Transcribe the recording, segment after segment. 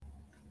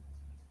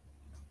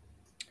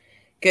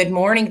Good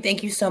morning.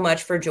 Thank you so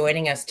much for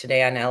joining us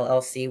today on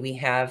LLC. We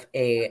have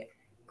a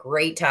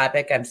great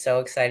topic I'm so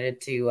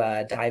excited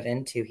to dive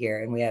into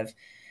here. And we have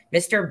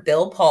Mr.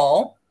 Bill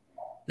Paul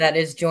that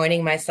is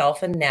joining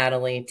myself and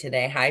Natalie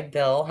today. Hi,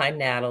 Bill. Hi,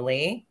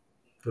 Natalie.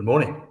 Good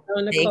morning.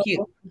 Oh, Thank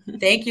Nicole. you.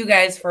 Thank you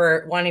guys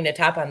for wanting to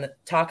talk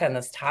on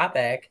this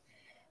topic.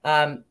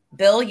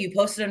 Bill, you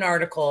posted an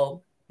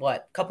article, a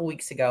couple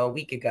weeks ago, a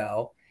week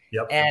ago,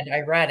 Yep. and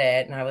I read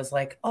it and I was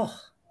like, oh,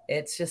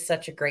 it's just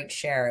such a great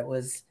share. It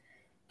was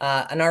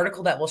an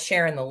article that we'll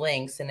share in the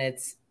links, and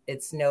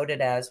it's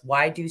noted as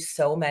 "Why do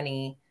so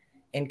many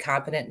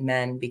incompetent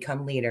men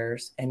become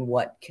leaders, and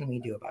what can we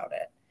do about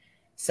it?"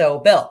 So,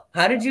 Bill,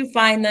 how did you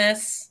find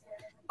this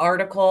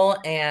article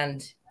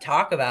and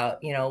talk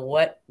about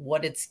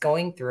what it's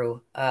going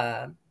through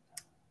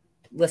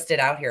listed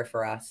out here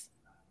for us?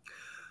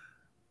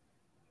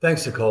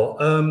 Thanks, Nicole.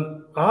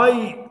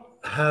 I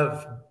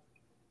have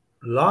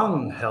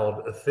long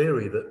held a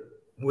theory that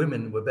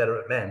women were better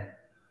at men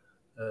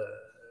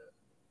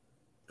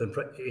than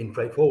in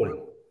freight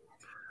forwarding.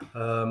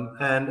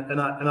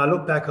 And I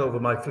look back over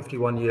my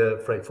 51-year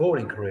freight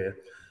forwarding career,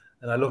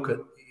 and I look at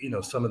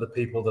some of the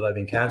people that I've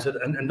encountered.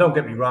 And don't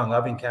get me wrong,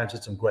 I've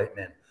encountered some great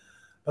men,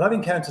 but I've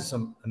encountered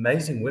some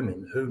amazing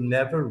women who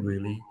never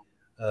really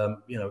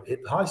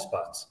hit the high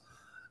spots.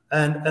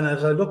 And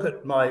as I look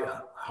at my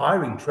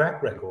hiring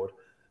track record,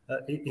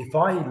 if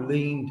I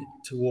leaned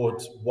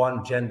towards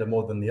one gender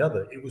more than the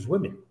other, it was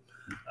women.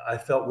 I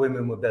felt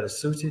women were better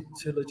suited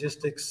to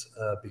logistics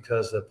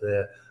because of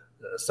their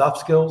soft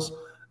skills.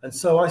 And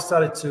so I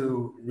started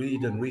to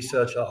read and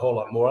research a whole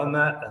lot more on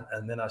that.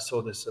 And then I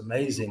saw this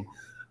amazing,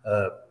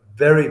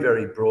 very,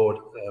 very broad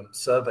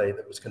survey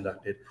that was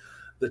conducted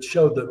that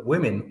showed that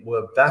women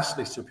were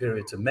vastly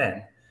superior to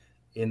men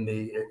in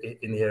the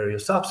area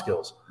of soft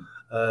skills.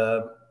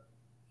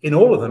 In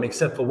all of them,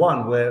 except for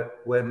one,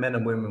 where men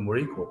and women were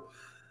equal.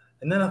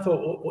 And then I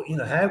thought, well,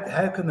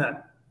 how can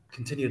that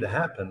continue to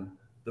happen?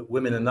 That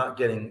women are not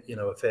getting,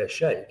 a fair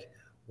shake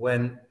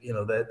when,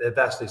 they're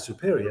vastly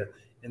superior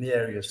in the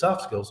area of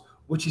soft skills,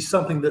 which is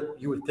something that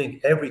you would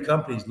think every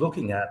company is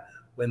looking at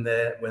when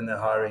they're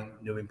hiring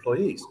new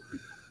employees.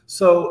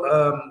 So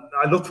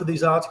I look for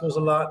these articles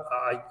a lot.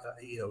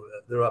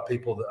 There are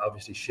people that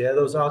obviously share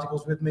those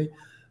articles with me,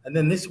 and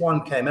then this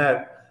one came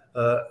out.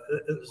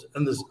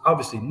 And there's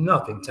obviously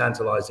nothing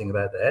tantalizing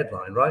about the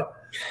headline, right?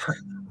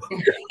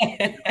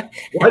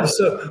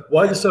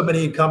 Why do so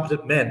many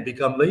incompetent men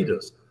become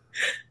leaders?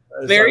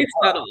 Very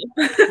subtle.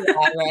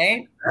 Yeah,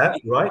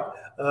 right. Right.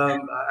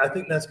 I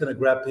think that's going to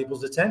grab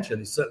people's attention.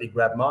 It certainly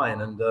grabbed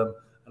mine, and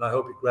I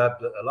hope it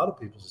grabbed a lot of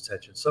people's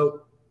attention.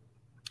 So,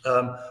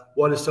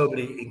 why do so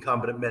many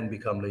incompetent men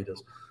become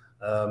leaders?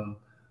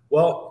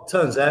 Well, it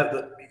turns out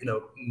that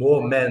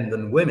more men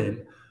than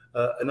women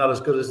are not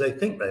as good as they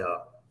think they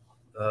are.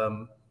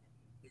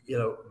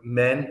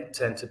 Men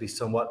tend to be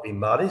somewhat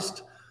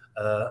immodest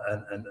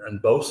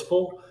and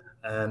boastful,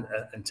 and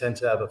tend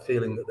to have a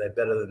feeling that they're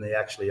better than they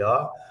actually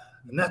are,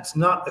 and that's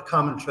not a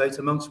common trait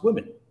amongst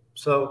women.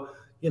 So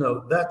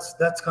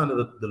that's kind of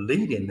the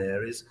lead in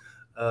there is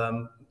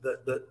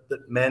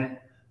that men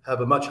have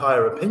a much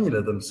higher opinion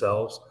of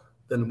themselves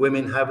than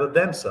women have of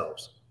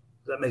themselves.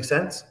 Does that make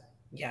sense?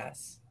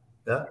 Yes.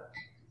 Yeah.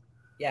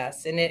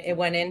 Yes. And it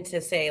went in to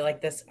say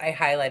like this. I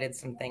highlighted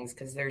some things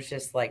because there's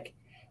just like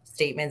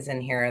statements in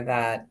here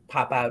that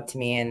pop out to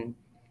me. And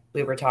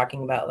we were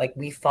talking about like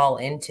we fall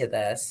into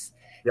this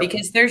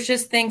because there's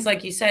just things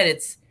like you said,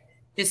 it's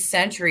just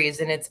centuries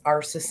and it's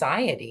our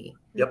society.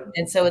 Yep.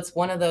 And so it's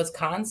one of those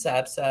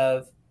concepts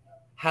of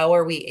how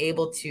are we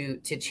able to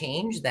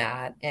change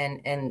that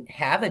and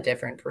have a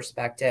different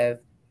perspective.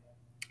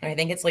 And I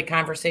think it's like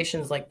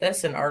conversations like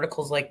this and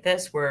articles like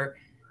this where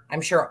I'm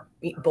sure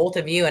both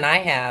of you and I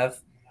have,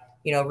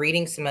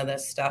 reading some of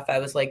this stuff, I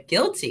was like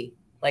guilty.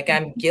 Like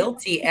I'm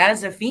guilty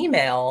as a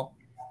female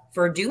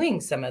for doing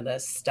some of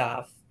this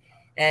stuff.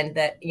 And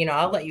that,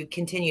 I'll let you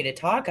continue to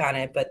talk on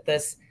it, but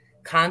this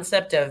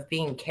concept of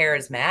being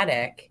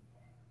charismatic,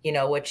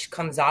 which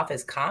comes off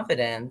as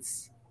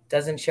confidence,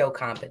 doesn't show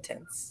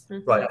competence.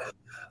 Right.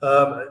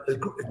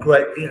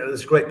 Great.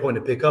 It's a great point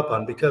to pick up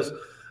on because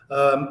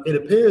it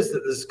appears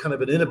that there's kind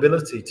of an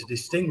inability to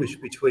distinguish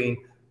between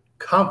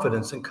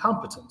confidence and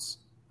competence,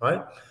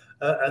 right?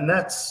 And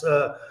that's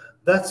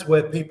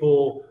where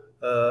people,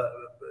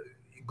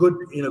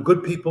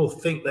 good people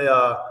think they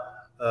are.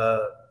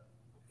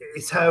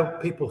 It's how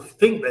people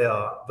think they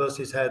are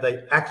versus how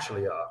they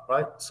actually are,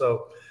 right?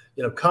 So,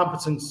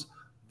 competence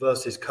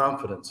versus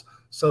confidence.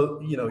 So,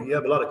 you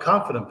have a lot of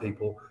confident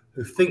people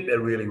who think they're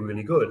really,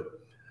 really good,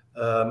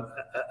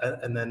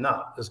 and they're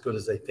not as good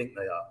as they think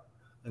they are.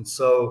 And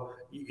so,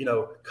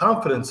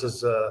 confidence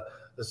is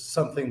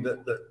something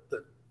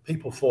that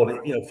people fall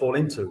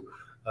into.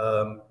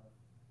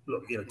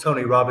 Look,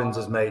 Tony Robbins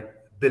has made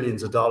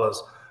billions of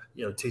dollars,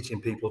 teaching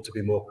people to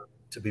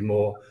be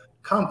more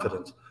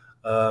confident.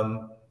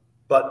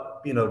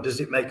 But does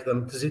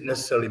it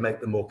necessarily make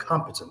them more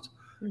competent?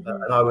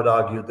 And I would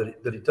argue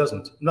that it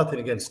doesn't. Nothing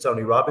against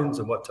Tony Robbins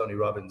and what Tony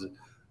Robbins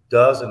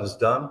does and has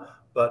done,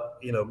 but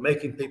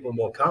making people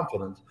more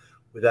confident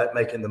without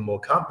making them more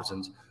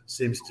competent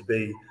seems to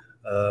be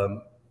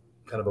kind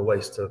of a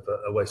waste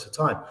of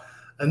time.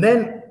 And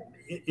then,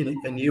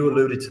 and you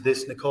alluded to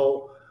this,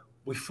 Nicole,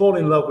 we fall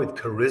in love with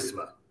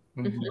charisma,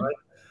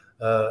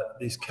 right?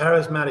 These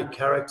charismatic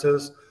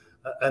characters,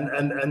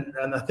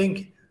 and I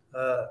think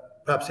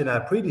perhaps in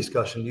our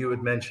pre-discussion you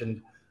had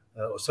mentioned,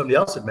 or somebody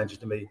else had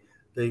mentioned to me,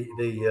 the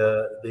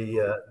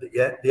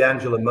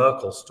Angela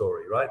Merkel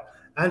story, right?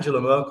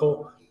 Angela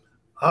Merkel,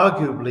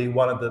 arguably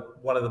one of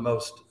the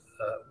most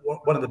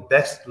one of the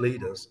best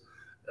leaders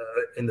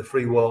in the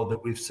free world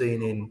that we've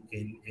seen in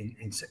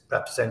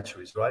perhaps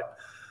centuries, right?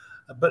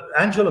 But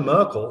Angela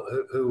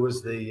Merkel, who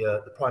was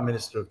the Prime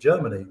Minister of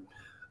Germany,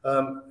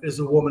 is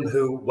a woman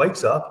who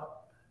wakes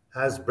up,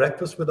 has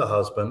breakfast with her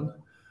husband,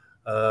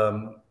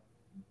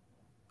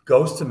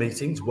 goes to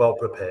meetings well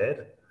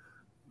prepared,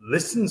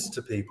 listens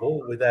to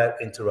people without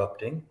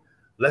interrupting,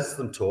 lets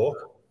them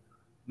talk,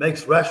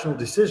 makes rational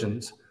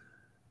decisions,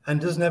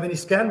 and doesn't have any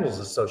scandals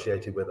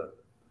associated with her.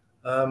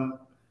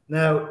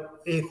 Now,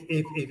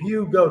 if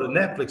you go to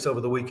Netflix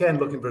over the weekend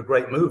looking for a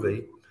great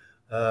movie,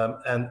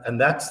 and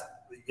that's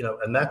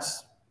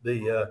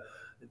the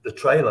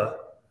trailer,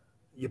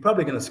 you're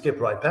probably going to skip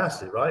right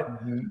past it, right?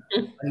 And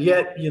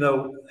yet,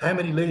 how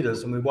many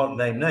leaders, and we won't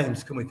name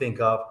names, can we think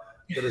of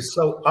that are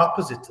so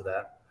opposite to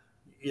that?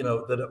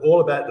 That are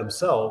all about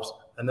themselves,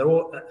 and they're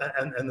all,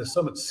 and there's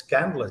so much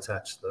scandal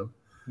attached to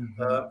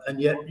them, and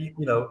yet,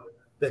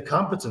 their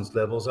competence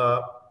levels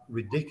are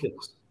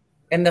ridiculous.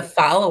 And the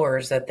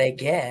followers that they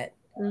get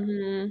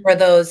for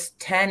those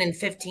 10 and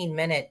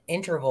 15-minute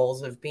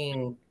intervals of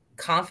being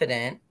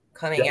confident,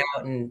 coming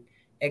out and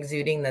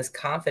exuding this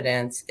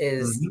confidence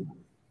is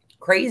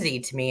crazy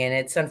to me. And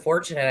it's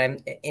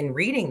unfortunate. In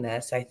reading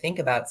this, I think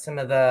about some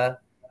of the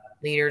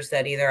leaders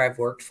that either I've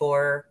worked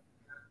for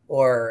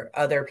or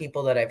other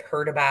people that I've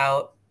heard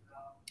about.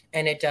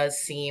 And it does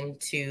seem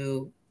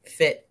to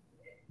fit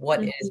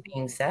what is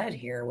being said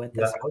here with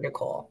this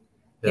article.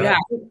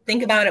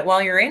 Think about it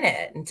while you're in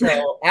it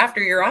until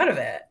after you're out of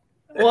it.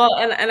 Well,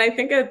 and I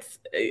think it's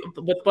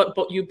with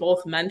what you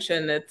both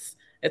mentioned, it's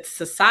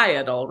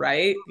societal,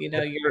 right?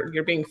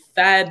 You're being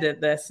fed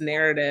this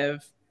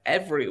narrative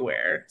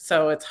everywhere.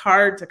 So it's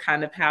hard to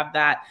kind of have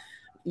that,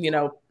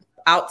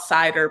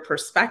 outsider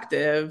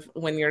perspective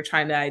when you're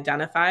trying to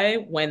identify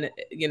when,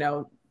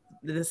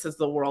 this is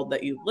the world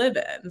that you live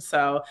in.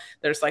 So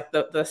there's like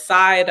the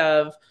side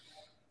of,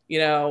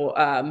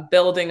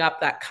 building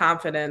up that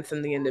confidence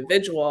in the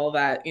individual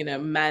that,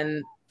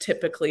 men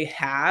typically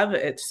have.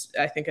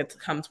 I think it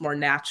comes more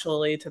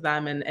naturally to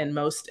them in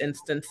most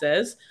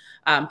instances.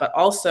 But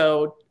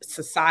also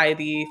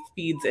society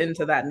feeds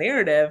into that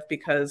narrative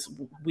because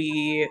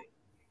we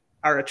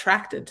are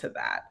attracted to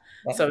that.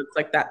 So it's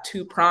like that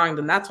two-pronged.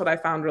 And that's what I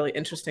found really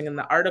interesting in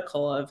the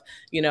article of,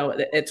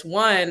 it's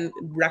one,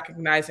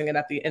 recognizing it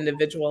at the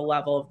individual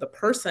level of the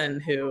person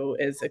who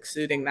is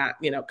exuding that,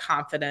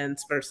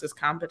 confidence versus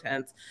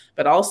competence,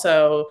 but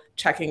also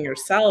checking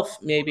yourself.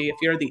 Maybe if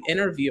you're the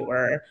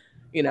interviewer,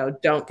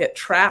 don't get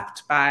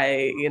trapped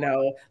by,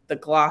 the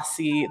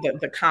glossy,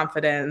 the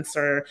confidence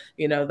or,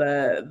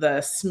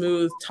 the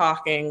smooth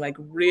talking, like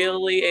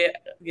really,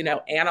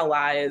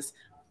 analyze,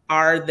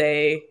 are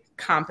they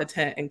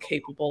competent and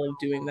capable of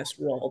doing this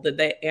role? Did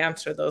they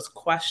answer those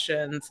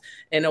questions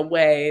in a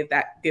way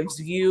that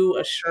gives you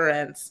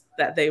assurance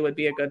that they would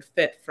be a good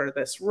fit for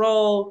this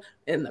role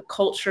in the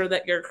culture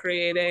that you're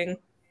creating?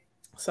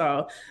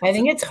 So I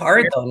think it's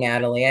hard though,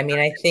 Natalie. I mean,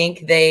 I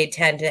think they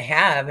tend to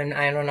have, and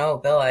I don't know,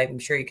 Bill, I'm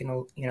sure you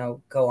can,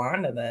 go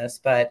on to this,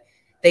 but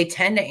they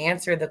tend to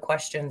answer the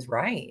questions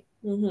right.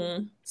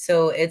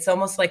 So it's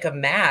almost like a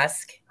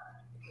mask,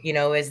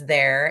 is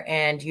there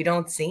and you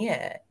don't see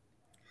it.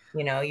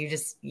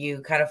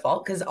 You kind of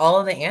fall because all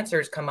of the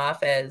answers come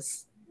off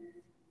as,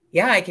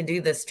 yeah, I can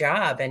do this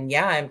job. And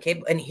yeah, I'm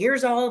capable. And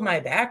here's all of my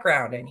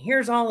background. And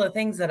here's all the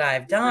things that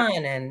I've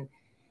done. And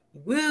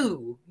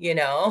woo,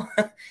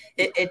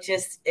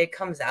 it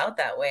comes out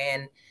that way.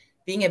 And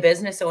being a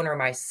business owner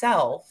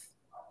myself,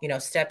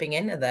 stepping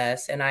into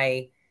this, and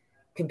I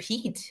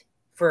compete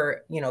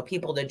for,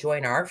 people to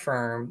join our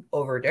firm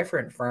over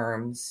different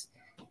firms.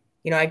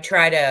 I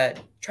try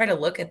to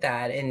look at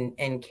that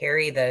and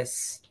carry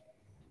this.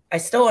 I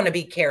still want to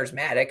be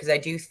charismatic because I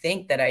do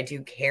think that I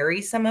do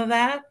carry some of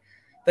that,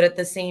 but at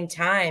the same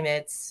time,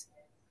 it's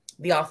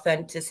the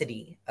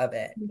authenticity of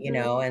it,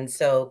 And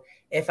so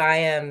if I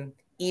am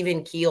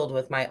even keeled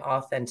with my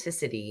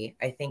authenticity,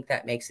 I think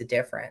that makes a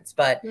difference.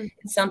 But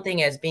it's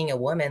something as being a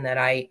woman that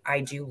I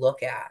do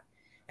look at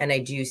and I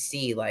do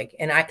see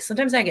and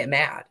sometimes I get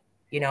mad,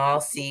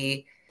 I'll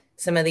see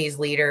some of these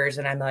leaders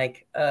and I'm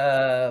like,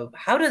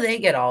 how do they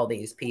get all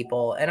these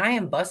people? And I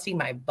am busting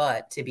my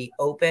butt to be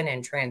open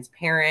and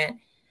transparent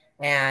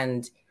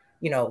and,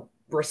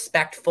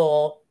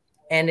 respectful.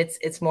 And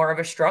it's more of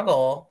a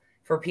struggle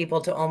for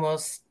people to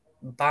almost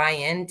buy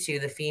into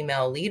the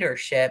female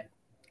leadership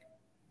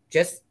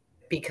just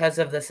because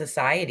of the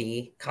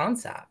society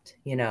concept,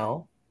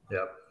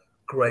 Yeah.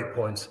 Great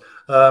points.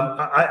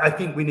 I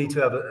think we need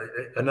to have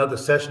another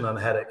session on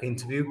how to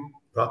interview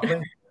properly.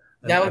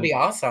 That would be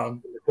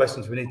awesome. The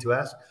questions we need to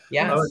ask.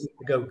 Yes.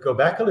 Go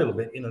back a little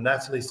bit.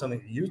 Natalie, something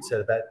that you said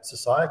about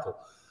societal.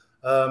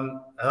 And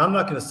I'm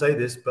not going to say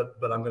this, but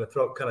I'm going to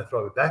throw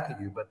it back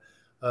at you. But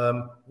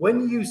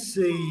when you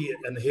see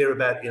and hear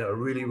about a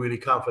really, really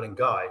confident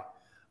guy,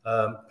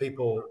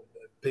 people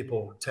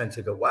tend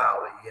to go,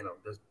 wow,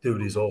 this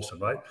dude is awesome,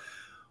 right?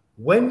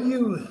 When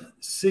you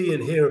see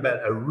and hear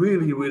about a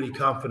really, really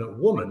confident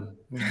woman,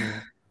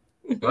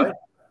 right?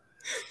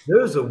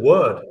 There's a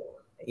word.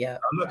 Yeah.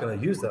 I'm not going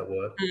to use that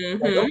word.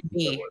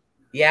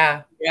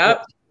 Yeah.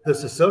 Yep.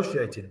 That's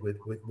associated with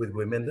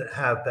women that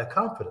have that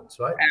confidence,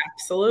 right?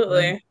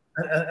 Absolutely.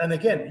 And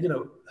again,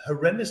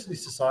 horrendously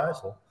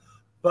societal,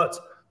 but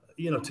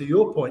to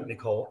your point,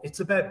 Nicole, it's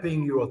about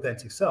being your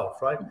authentic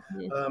self, right?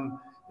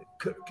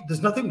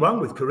 There's nothing wrong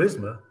with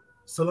charisma,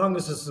 so long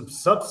as there's some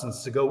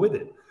substance to go with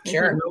it.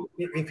 Sure.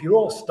 If you're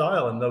all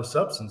style and no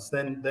substance,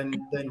 then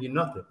you're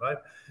nothing, right?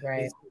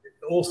 Right. It's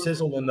all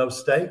sizzle and no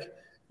steak.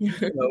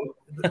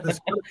 There's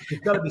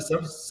got to be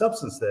some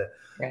substance there.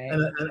 Right.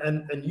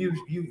 And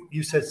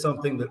you said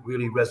something that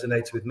really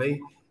resonates with me,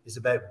 is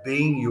about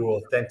being your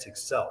authentic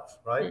self,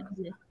 right?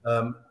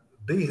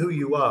 Be who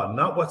you are,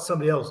 not what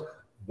somebody else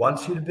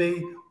wants you to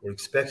be or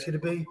expects you to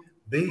be.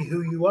 Be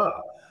who you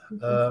are.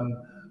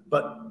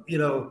 But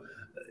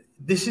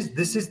this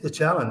is the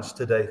challenge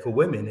today for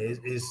women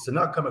is to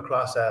not come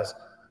across as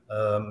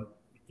I'm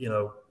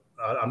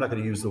not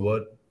going to use the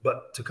word,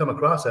 but to come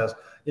across as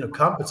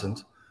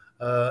competent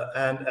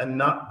and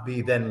not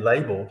be then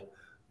labeled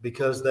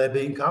because they're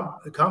being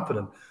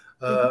confident,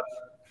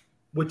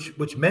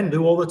 which men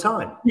do all the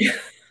time.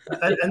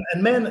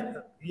 and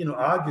men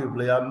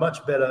arguably are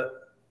much better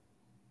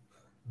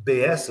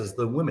BSers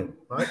than women,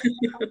 right?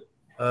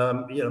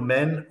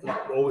 Men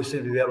always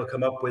seem to be able to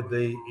come up with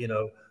the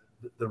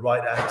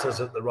right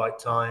answers at the right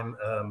time,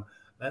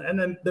 and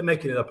then they're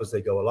making it up as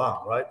they go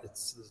along, right?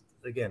 It's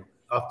again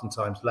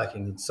oftentimes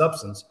lacking in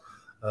substance,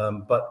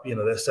 but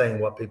they're saying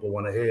what people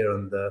want to hear,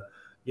 and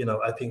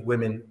I think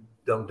women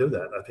don't do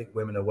that. I think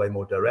women are way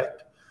more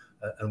direct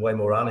and way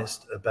more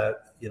honest about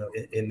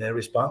in their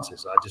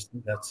responses. I just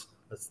think that's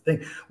the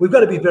thing. We've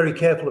got to be very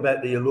careful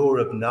about the allure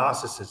of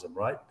narcissism,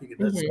 right?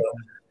 Because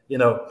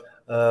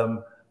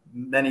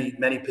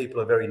many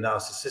people are very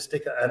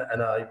narcissistic,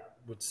 and I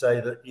would say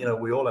that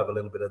we all have a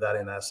little bit of that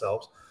in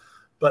ourselves,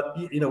 but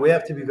we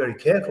have to be very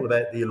careful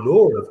about the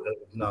allure of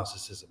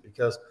narcissism,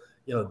 because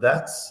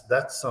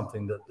that's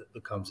something that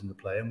comes into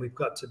play, and we've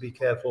got to be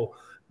careful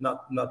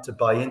not to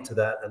buy into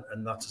that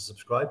and not to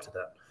subscribe to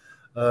that.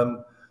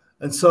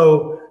 And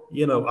so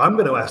I'm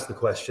going to ask the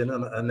question,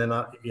 and then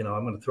I'm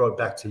going to throw it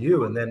back to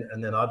you, and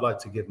then I'd like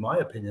to give my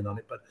opinion on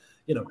it. But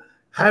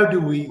how do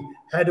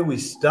we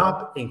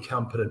stop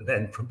incompetent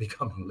men from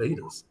becoming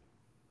leaders?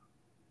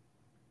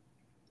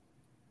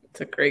 It's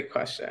a great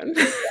question.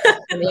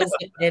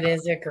 It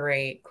is a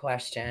great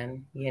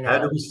question. How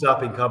do we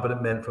stop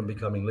incompetent men from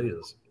becoming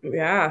leaders?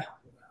 Yeah.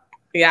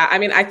 I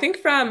mean, I think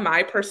from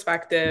my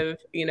perspective,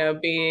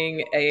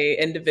 being a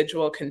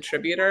individual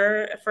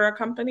contributor for a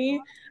company,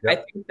 I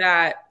think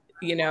that,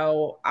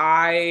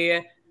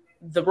 the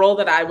role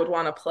that I would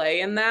want to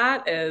play in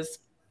that is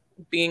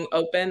being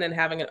open and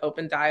having an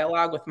open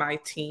dialogue with my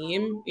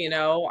team,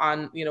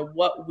 on,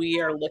 what we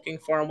are looking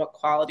for and what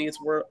qualities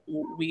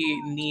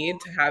we need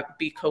to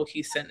be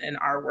cohesive in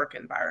our work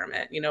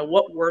environment.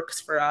 What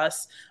works for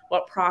us,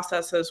 what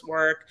processes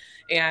work,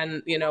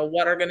 and,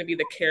 what are going to be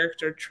the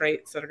character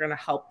traits that are going to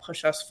help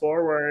push us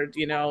forward,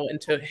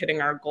 into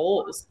hitting our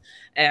goals.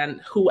 And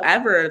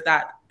whoever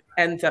that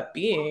ends up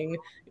being,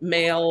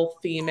 male,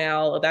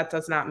 female, that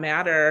does not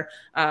matter.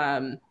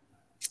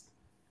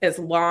 As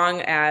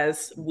long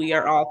as we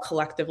are all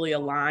collectively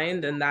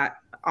aligned and that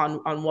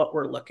on what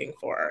we're looking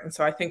for. And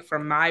so I think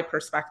from my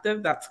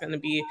perspective, that's going to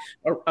be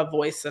a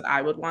voice that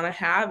I would want to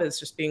have, is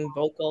just being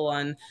vocal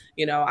on,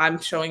 I'm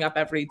showing up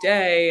every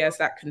day as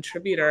that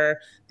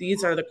contributor.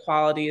 These are the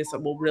qualities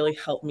that will really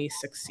help me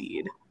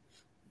succeed.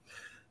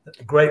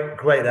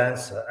 Great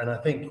answer. And I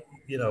think,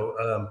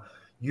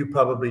 you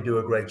probably do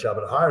a great job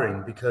at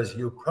hiring, because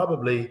you're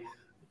probably,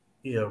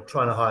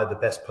 trying to hire the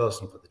best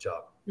person for the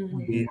job.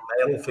 Be it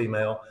male or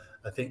female.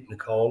 I think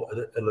Nicole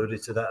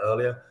alluded to that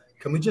earlier.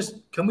 Can we just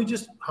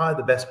hire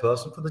the best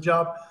person for the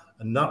job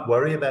and not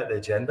worry about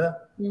their gender?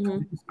 Can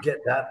we just get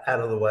that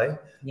out of the way?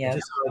 And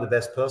just hire the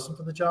best person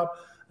for the job.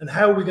 And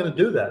how are we going to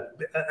do that?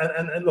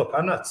 And look,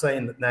 I'm not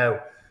saying that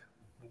now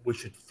we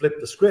should flip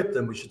the script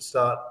and we should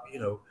start,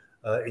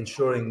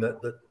 ensuring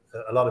that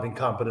a lot of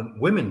incompetent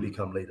women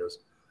become leaders.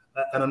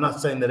 And I'm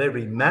not saying that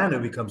every man who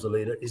becomes a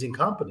leader is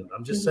incompetent.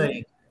 I'm just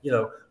saying,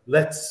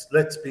 let's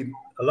be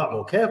a lot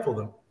more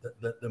careful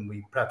than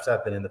we perhaps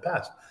have been in the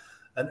past.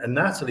 And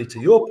Natalie, to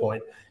your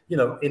point,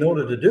 in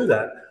order to do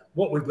that,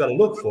 what we've got to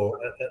look for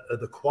are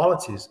the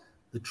qualities,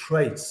 the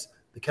traits,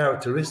 the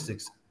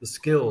characteristics, the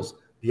skills,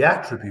 the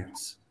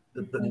attributes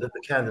that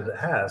the candidate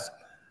has,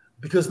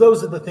 because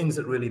those are the things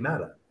that really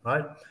matter,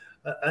 right?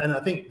 And I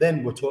think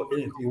then we're talking,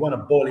 if you want to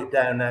boil it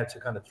down now to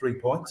kind of 3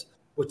 points,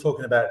 we're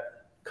talking about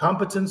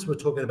competence, we're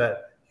talking about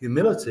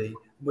humility,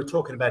 we're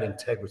talking about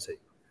integrity.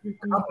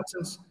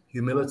 Competence,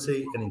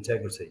 humility, and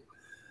integrity.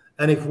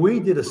 And if we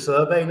did a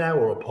survey now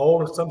or a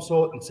poll of some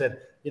sort and said,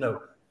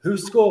 who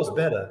scores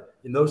better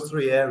in those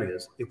 3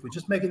 areas, if we're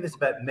just making this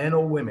about men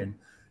or women,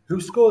 who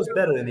scores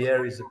better in the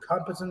areas of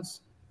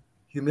competence,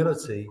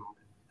 humility,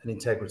 and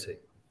integrity?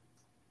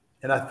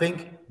 And I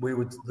think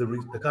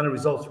the kind of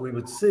results we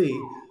would see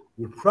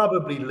would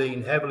probably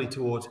lean heavily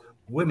towards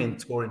women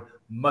scoring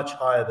much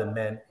higher than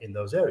men in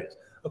those areas.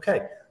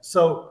 Okay,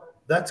 so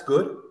that's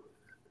good.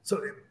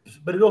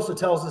 But it also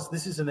tells us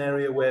this is an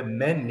area where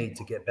men need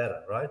to get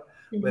better, right?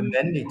 Where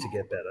men need to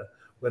get better,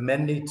 where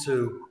men need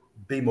to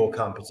be more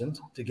competent,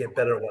 to get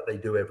better at what they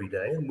do every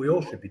day. And we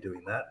all should be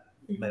doing that,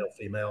 male,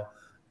 female,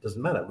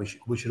 doesn't matter.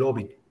 We should all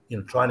be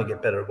trying to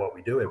get better at what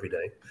we do every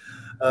day.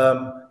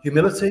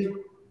 Humility,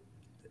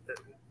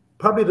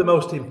 probably the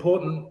most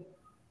important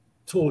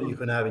tool you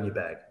can have in your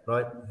bag,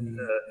 right?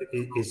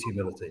 Is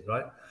humility,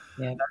 right?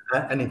 Yeah.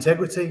 And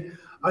integrity.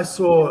 I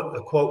saw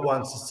a quote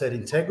once that said,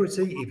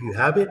 integrity, if you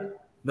have it,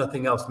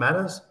 nothing else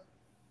matters.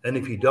 And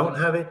if you don't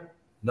have it,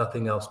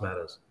 nothing else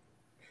matters.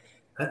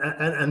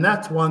 And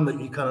that's one that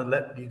you got to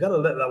let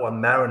that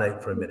one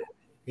marinate for a minute.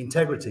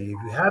 Integrity, if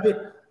you have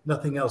it,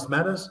 nothing else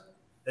matters.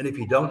 And if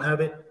you don't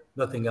have it,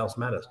 nothing else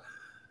matters.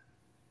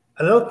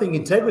 I don't think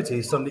integrity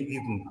is something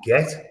you can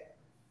get.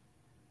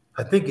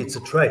 I think it's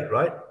a trait,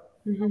 right?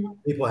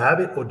 People have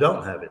it or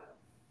don't have it.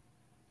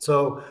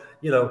 So,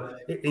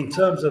 in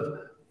terms of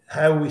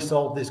how we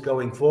solve this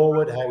going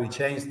forward, how we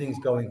change things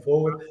going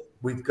forward,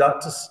 we've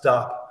got to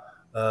stop,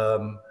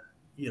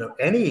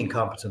 any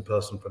incompetent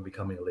person from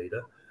becoming a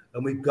leader,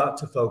 and we've got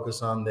to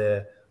focus on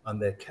their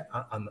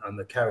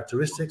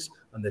characteristics,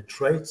 on their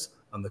traits,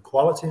 on the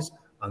qualities,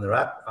 on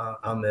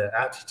their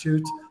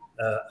attitudes,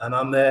 and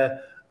on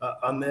their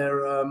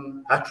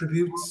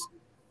attributes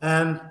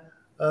and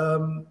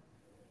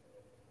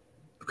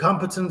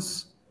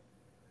competence,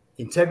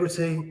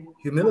 integrity,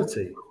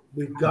 humility.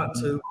 We've got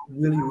to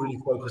really, really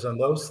focus on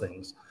those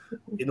things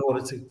in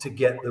order to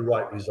get the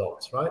right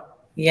results, right?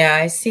 Yeah,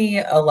 I see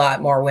a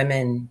lot more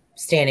women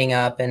standing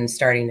up and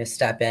starting to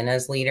step in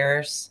as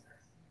leaders.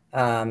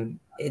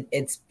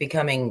 It's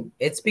becoming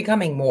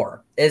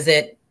more. Is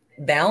it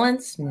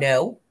balanced?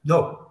 No.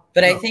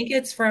 But I think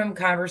it's from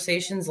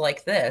conversations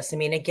like this. I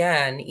mean,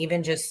 again,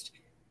 even just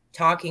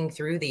talking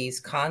through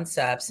these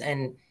concepts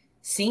and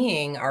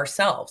seeing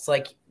ourselves,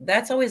 like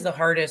that's always the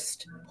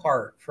hardest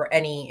part for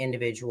any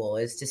individual,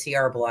 is to see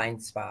our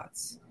blind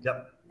spots.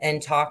 Yep.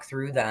 And talk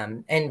through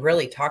them and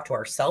really talk to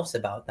ourselves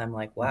about them.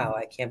 Like, wow,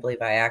 I can't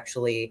believe I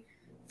actually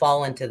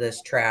fall into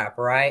this trap,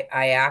 or I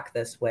act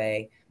this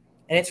way.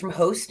 And it's from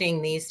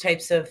hosting these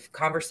types of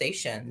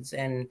conversations,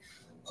 and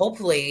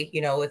hopefully,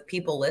 with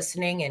people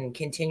listening and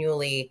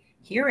continually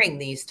hearing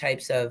these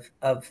types of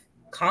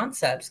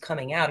concepts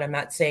coming out. I'm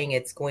not saying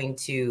it's going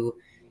to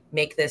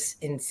make this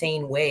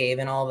insane wave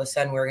and all of a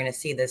sudden we're going to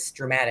see this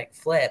dramatic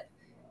flip.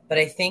 But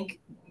I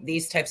think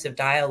these types of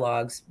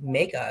dialogues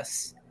make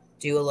us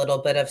do a little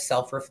bit of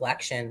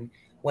self-reflection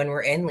when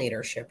we're in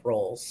leadership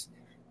roles.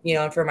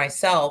 And for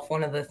myself,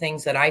 one of the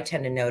things that I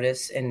tend to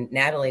notice, and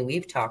Natalie,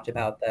 we've talked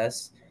about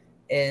this,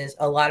 is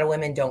a lot of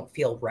women don't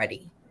feel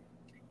ready.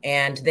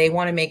 And they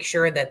want to make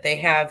sure that they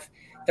have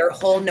their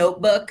whole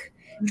notebook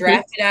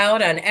drafted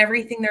out on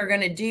everything they're going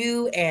to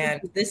do.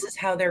 And this is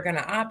how they're going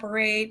to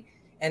operate.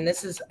 And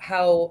this is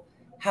how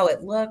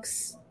it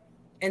looks,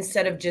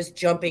 instead of just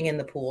jumping in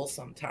the pool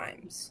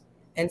sometimes.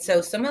 And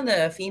so some of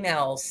the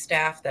female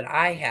staff that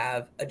I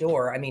have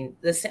adore. I mean,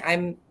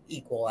 I'm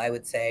equal, I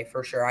would say,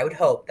 for sure. I would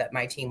hope that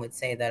my team would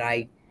say that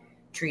I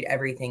treat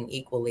everything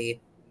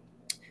equally.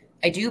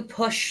 I do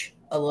push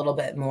a little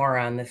bit more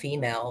on the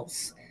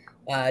females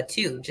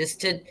too, just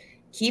to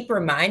keep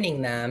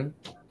reminding them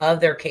of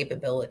their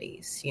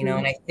capabilities,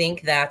 and I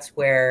think that's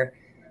where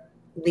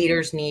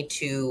leaders need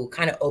to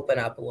kind of open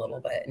up a little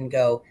bit and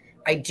go,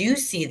 I do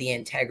see the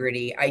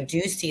integrity. I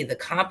do see the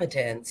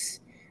competence.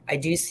 I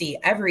do see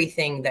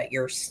everything that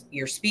you're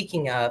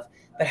speaking of,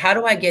 but how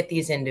do I get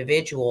these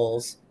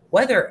individuals,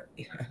 whether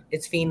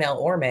it's female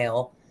or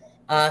male,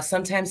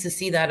 sometimes to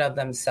see that of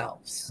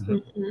themselves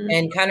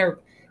and kind of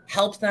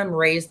help them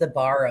raise the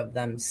bar of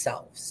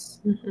themselves.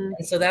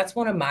 And so that's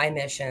one of my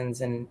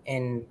missions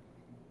in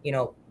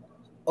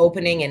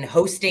opening and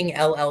hosting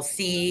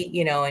LLC,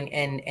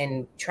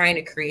 and trying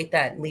to create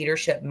that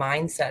leadership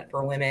mindset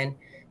for women,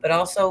 but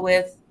also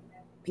with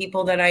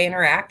people that I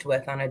interact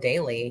with on a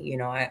daily.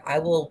 I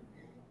will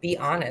be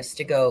honest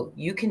to go,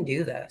 you can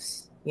do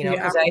this,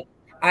 because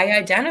I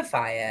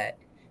identify it.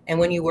 And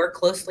when you work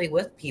closely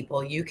with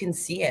people, you can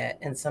see it.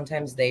 And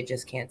sometimes they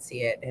just can't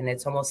see it. And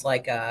it's almost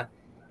like a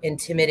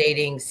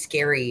intimidating,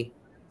 scary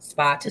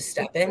spot to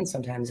step in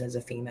sometimes as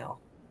a female.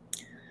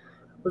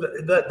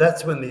 But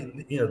that's when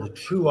the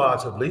true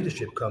art of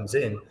leadership comes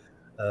in.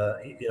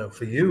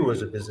 For you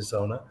as a business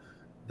owner,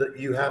 that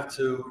you have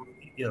to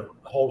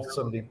hold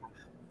somebody.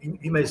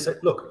 You may say,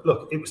 look,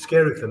 it was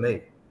scary for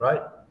me,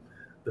 right?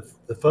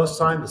 the first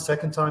time, the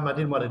second time, I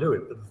didn't want to do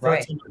it, but the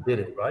third time I did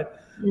it, right?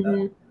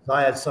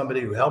 I had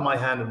somebody who held my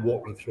hand and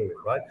walked me through it,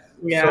 right?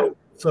 Yeah.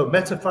 So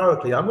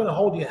metaphorically, I'm going to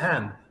hold your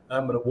hand and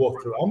I'm going to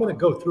walk through. I'm going to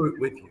go through it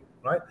with you,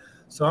 right?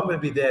 So I'm going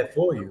to be there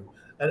for you,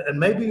 and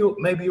maybe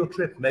you'll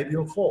trip, maybe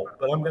you'll fall,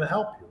 but I'm going to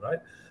help you, right?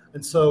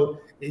 And so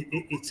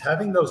it's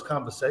having those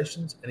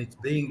conversations, and it's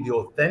being the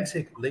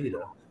authentic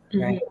leader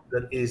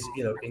that is,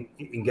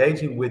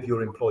 engaging with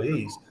your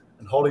employees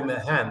and holding their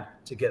hand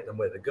to get them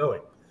where they're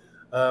going.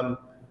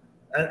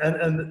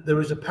 And there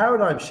is a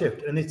paradigm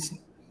shift, and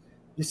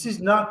this is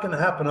not going to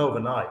happen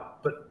overnight.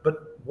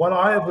 But what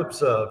I have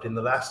observed in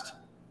the last,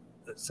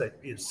 let's say,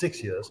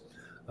 6 years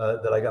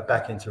that I got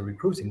back into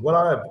recruiting, what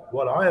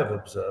I have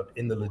observed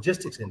in the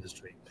logistics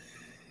industry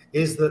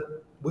is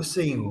that we're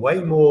seeing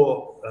way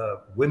more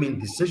women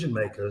decision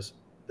makers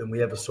than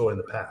we ever saw in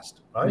the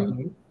past, right?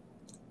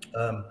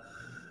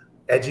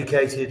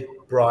 Educated,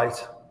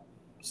 bright,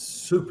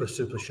 super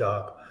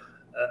sharp,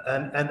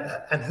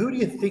 and who do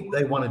you think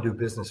they want to do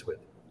business with,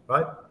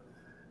 right?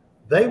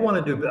 They want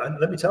to do, and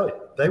let me tell you,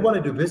 they want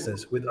to do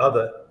business with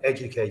other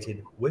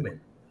educated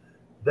women.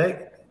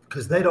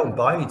 Because they don't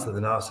buy into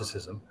the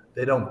narcissism,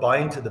 they don't buy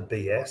into the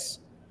BS,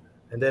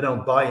 and they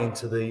don't buy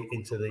into the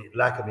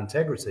lack of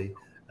integrity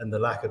and the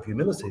lack of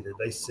humility that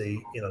they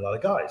see in a lot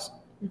of guys,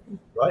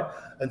 right?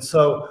 And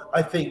so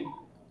I think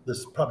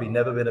there's probably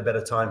never been a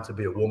better time to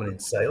be a woman in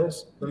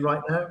sales than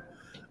right now.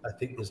 I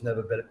think there's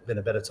never been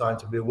a better time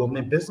to be a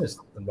woman in business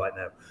than right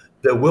now.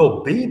 There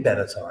will be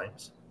better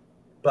times,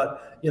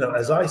 but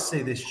as I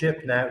see this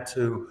shift now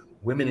to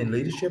women in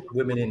leadership,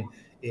 women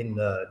in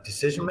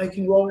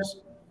decision-making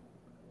roles,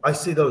 I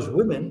see those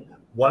women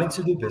wanting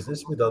to do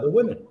business with other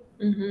women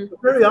for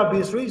very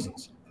obvious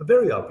reasons.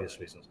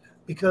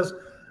 Because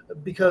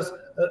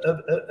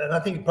and I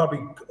think it probably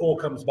all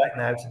comes back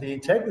now to the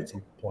integrity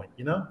point,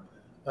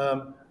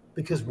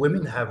 because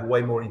women have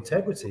way more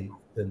integrity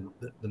than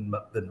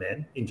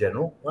men in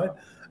general, right?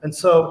 And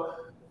so,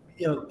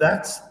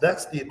 that's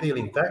the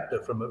appealing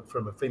factor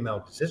from a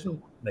female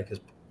decision maker's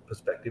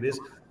perspective, is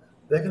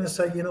they're going to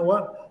say, you know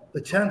what,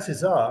 the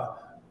chances are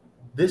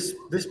this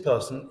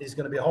person is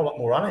going to be a whole lot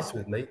more honest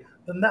with me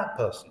than that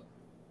person,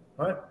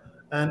 right?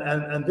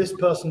 And this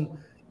person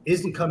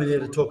isn't coming here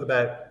to talk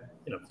about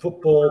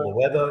football, the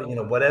weather,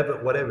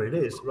 whatever it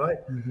is, right?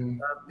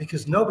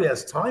 Because nobody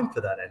has time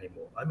for that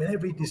anymore. I mean,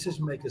 every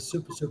decision maker is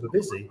super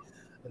busy,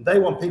 and they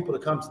want people to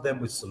come to them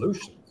with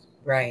solutions.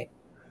 Right.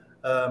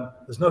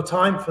 There's no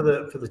time for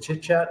the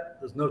chit chat.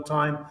 There's no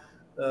time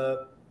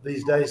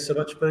these days so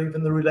much for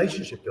even the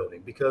relationship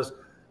building, because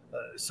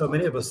so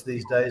many of us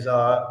these days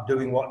are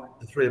doing what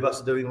the three of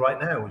us are doing right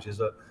now, which is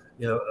a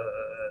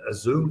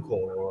Zoom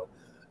call or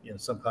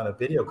some kind of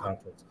video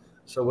conference.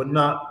 So we're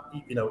not,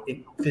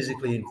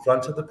 physically in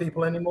front of the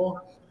people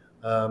anymore.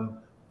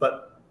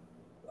 But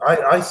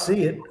I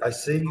see it. I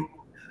see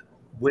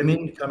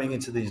women coming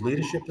into these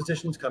leadership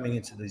positions, coming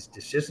into these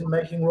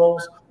decision-making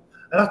roles.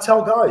 And I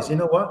tell guys, you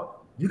know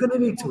what? You're going to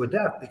need to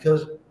adapt,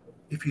 because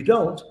if you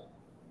don't,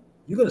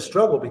 you're going to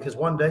struggle, because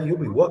one day you'll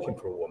be working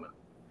for a woman.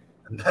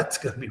 And that's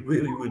going to be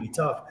really, really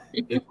tough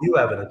if you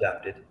haven't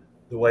adapted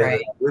the way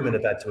that women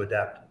have had to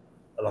adapt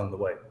along the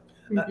way.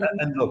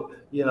 And look,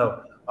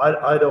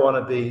 I don't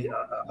want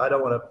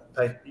to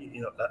paint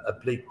a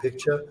bleak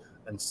picture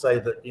and say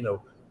that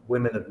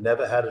women have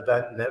never had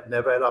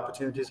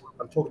opportunities.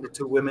 I'm talking to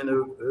two women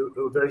who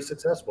are very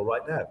successful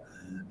right now,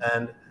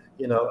 and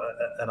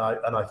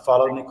I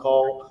follow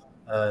Nicole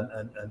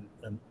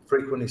and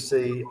frequently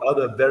see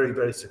other very,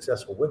 very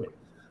successful women,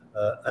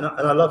 and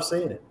I love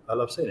seeing it.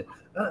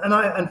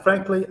 And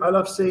frankly, I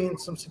love seeing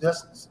some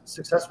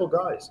successful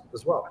guys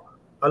as well.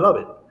 I love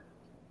it,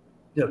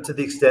 to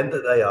the extent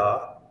that they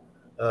are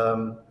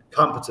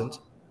competent,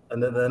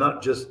 and then they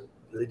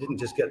didn't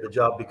just get the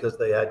job because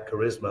they had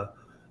charisma.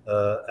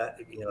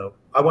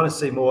 I want to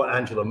see more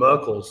Angela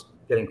Merkels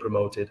getting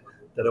promoted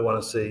than I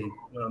want to see,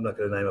 I'm not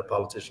going to name a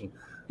politician,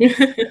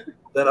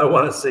 then I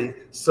want to see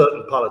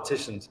certain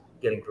politicians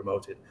getting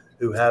promoted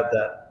who have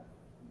that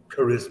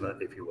charisma,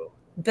 if you will.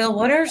 Bill,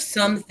 what are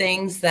some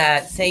things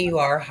that, say you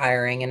are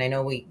hiring, and I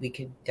know we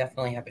could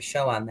definitely have a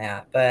show on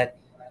that, but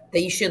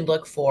that you should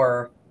look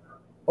for,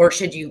 or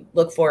should you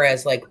look for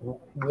as like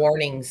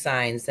warning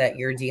signs that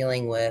you're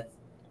dealing with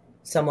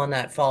someone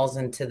that falls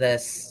into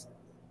this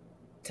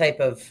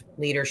type of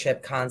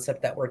leadership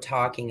concept that we're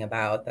talking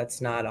about that's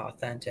not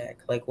authentic?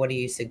 Like, what do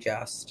you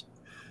suggest?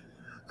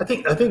 I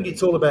think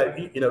it's all about,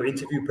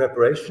 interview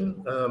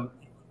preparation.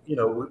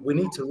 We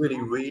need to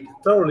really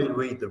thoroughly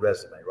read the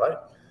resume, right?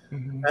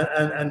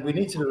 And we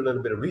need to do a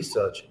little bit of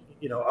research.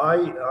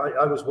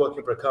 I was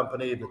working for a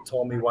company that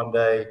told me one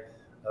day,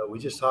 we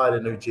just hired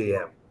a new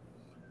GM.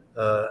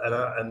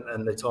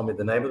 And they told me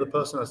the name of the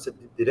person. I said,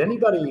 did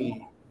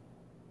anybody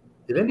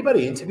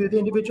interview the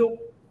individual?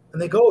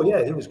 And they go, oh,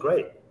 yeah, he was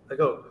great. I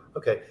go,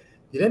 okay.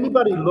 Did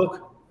anybody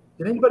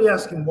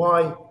ask him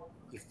why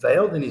he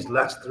failed in his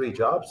last 3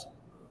 jobs?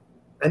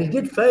 And he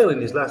did fail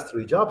in his last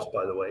 3 jobs,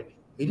 by the way.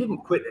 He didn't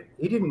quit.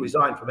 He didn't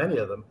resign from any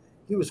of them.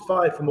 He was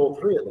fired from all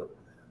 3 of them.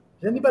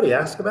 did anybody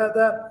ask about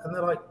that? And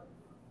they're like,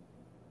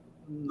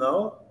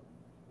 no.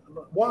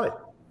 Why?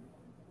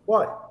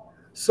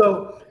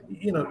 So,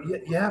 you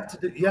have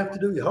to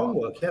do your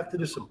homework. You have to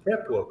do some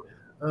prep work.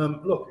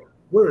 Look,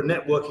 we're a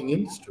networking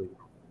industry.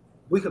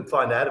 We can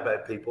find out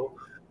about people,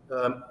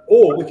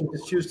 or we can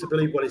just choose to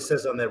believe what it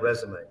says on their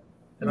resume.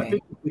 And I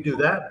think if we do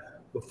that,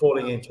 we're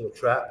falling into a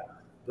trap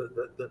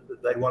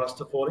that they want us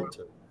to fall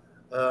into.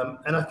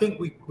 And I think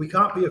we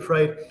can't be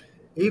afraid,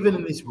 even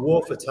in this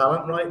war for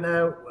talent right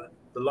now,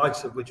 the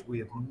likes of which we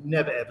have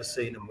never, ever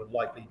seen and will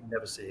likely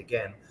never see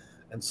again.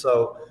 And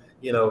so,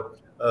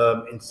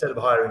 instead of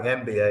hiring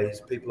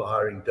MBAs, people are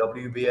hiring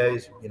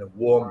WBAs,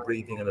 warm,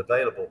 breathing, and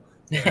available.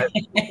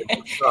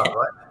 Start,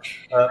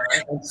 right?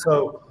 And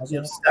so,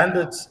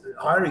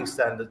 hiring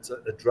standards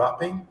are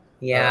dropping.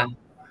 Yeah.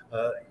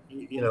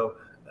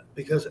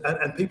 Because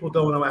and people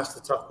don't want to ask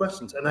the tough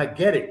questions. And I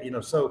get it,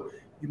 so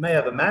you may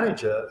have a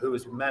manager who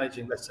has been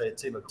managing, let's say, a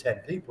team of 10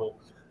 people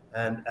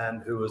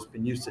and who has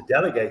been used to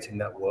delegating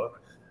that work.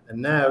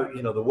 And now,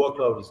 the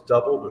workload has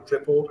doubled or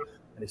tripled,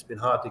 and it's been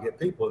hard to get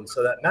people. And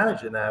so that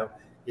manager now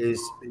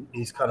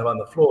he's kind of on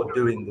the floor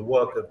doing the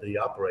work of the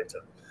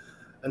operator.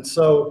 And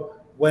so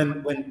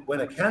when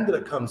a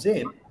candidate comes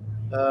in,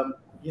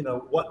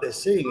 what they're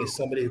seeing is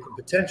somebody who can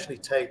potentially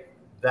take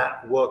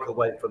that work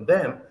away from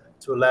them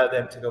to allow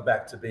them to go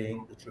back to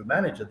being the true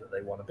manager that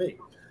they want to be.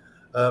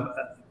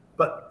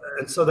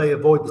 And so they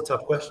avoid the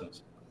tough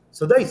questions.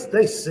 So they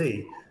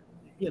see,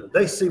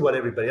 they see what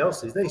everybody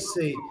else sees. They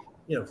see,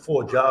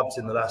 4 jobs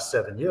in the last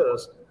 7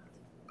 years,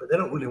 but they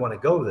don't really want to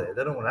go there.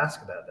 They don't want to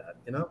ask about that,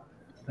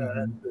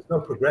 There's no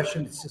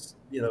progression. It's just,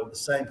 the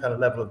same kind of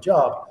level of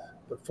job,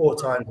 but 4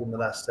 times in the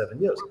last 7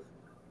 years.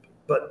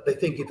 But they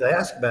think if they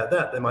ask about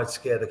that, they might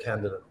scare the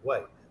candidate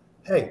away.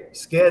 Hey,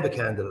 scare the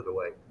candidate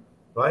away,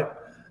 right?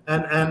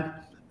 And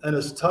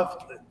as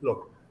tough,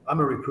 look, I'm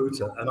a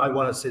recruiter and I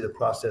want to see the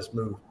process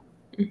move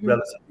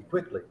relatively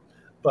quickly.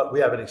 But we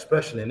have an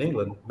expression in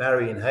England,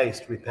 marry in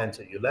haste, repent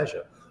at your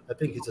leisure. I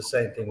think it's the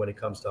same thing when it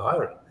comes to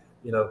hiring.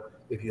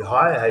 If you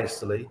hire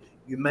hastily,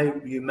 you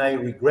may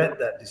regret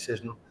that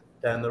decision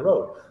down the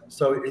road.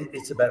 So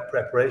it's about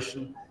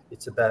preparation.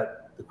 It's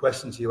about the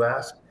questions you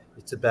ask.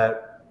 It's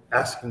about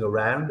asking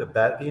around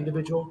about the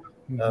individual.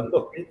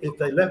 Look, if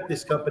they left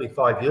this company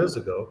 5 years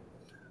ago,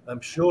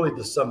 surely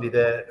there's somebody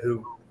there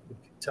who would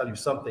tell you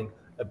something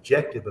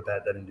objective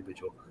about that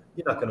individual.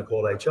 You're not going to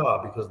call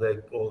HR because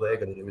all they're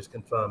going to do is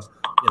confirm,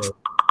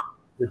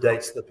 the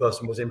dates the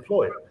person was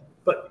employed.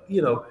 But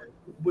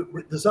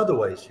there's other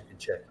ways you can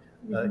check.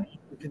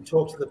 You can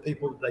talk to the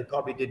people they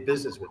probably did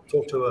business with.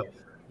 Talk to a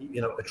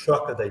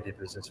trucker they did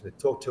business with.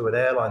 Talk to an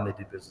airline they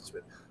did business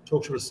with.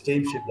 Talk to a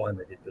steamship line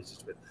they did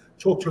business with.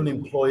 Talk to an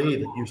employee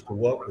that used to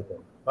work with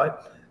them, right?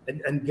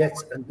 And get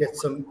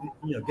some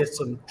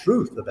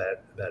truth about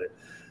it.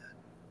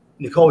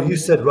 Nicole, you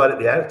said right at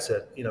the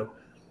outset,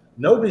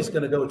 nobody's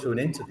going to go to an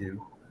interview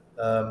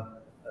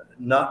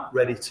not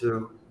ready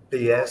to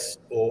BS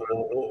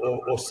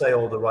or say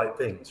all the right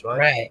things, right?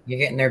 Right. You're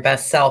getting their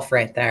best self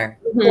right there.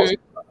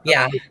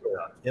 Yeah.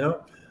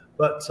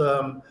 But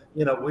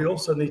we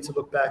also need to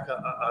look back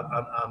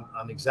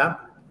on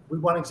example. We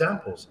want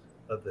examples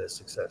of their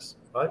success,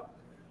 right?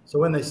 So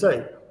when they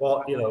say,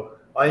 well,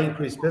 I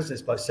increased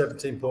business by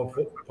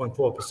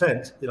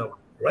 17.4%,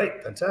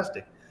 great,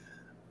 fantastic.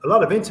 A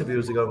lot of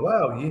interviewers are going,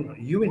 wow,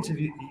 you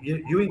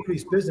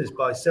increased business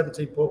by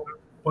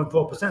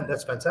 17.4%.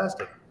 That's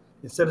fantastic.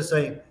 Instead of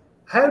saying,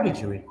 how did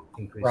you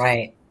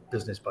increase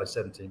business by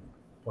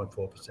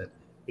 17.4%?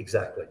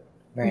 Exactly.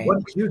 Right.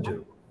 What did you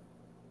do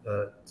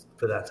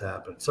for that to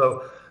happen?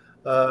 So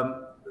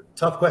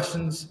tough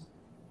questions,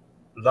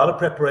 a lot of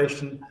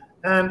preparation,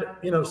 and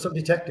some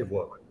detective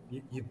work.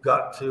 You've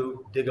got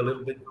to dig a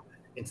little bit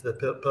into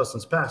the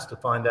person's past to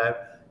find out,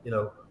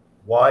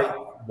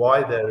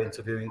 why they're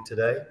interviewing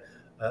today,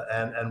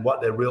 and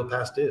what their real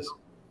past is.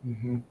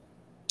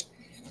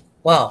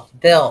 Well,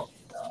 Bill,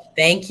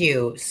 thank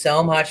you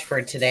so much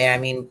for today. I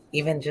mean,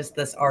 even just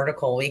this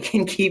article we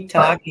can keep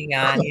talking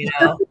on,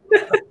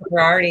 we're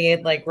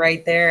already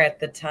right there at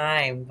the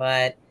time,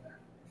 but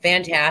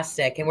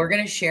fantastic. And we're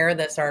going to share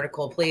this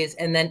article, please.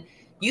 And then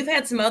you've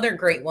had some other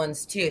great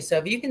ones too. So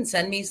if you can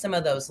send me some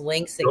of those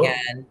links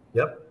again.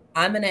 Yep.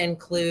 I'm going to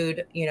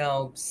include,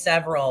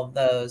 several of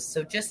those.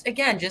 So just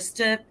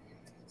to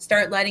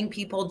start letting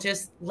people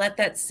just let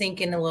that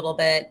sink in a little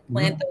bit,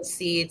 plant those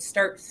seeds,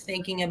 start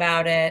thinking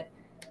about it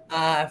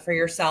for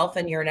yourself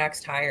and your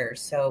next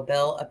hires. So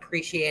Bill,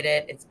 appreciate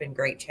it. It's been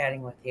great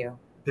chatting with you.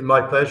 It's been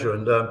my pleasure.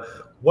 And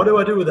what do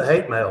I do with the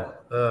hate mail?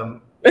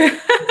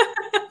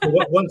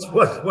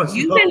 Once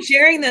you've been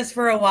sharing this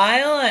for a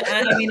while.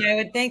 I mean, I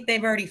would think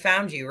they've already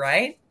found you,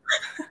 right?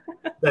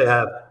 They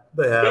have.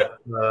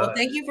 Well,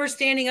 thank you for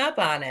standing up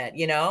on it.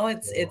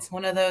 It's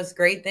one of those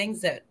great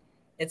things that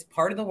it's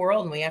part of the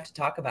world and we have to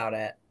talk about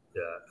it.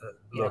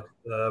 Look,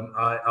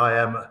 I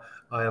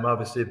am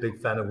obviously a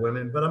big fan of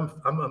women, but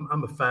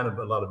I'm a fan of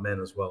a lot of men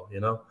as well.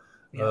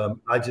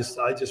 I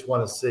just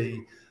want to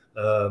see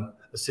a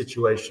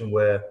situation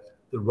where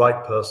the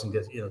right person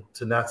gets,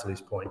 to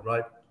Natalie's point,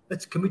 right?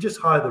 Can we just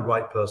hire the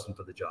right person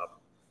for the job?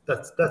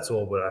 That's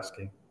all we're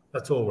asking.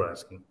 That's all we're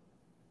asking.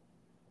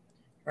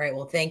 All right.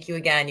 Well, thank you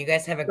again. You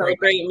guys have a great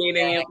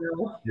meeting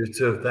you. You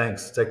too.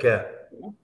 Thanks. Take care.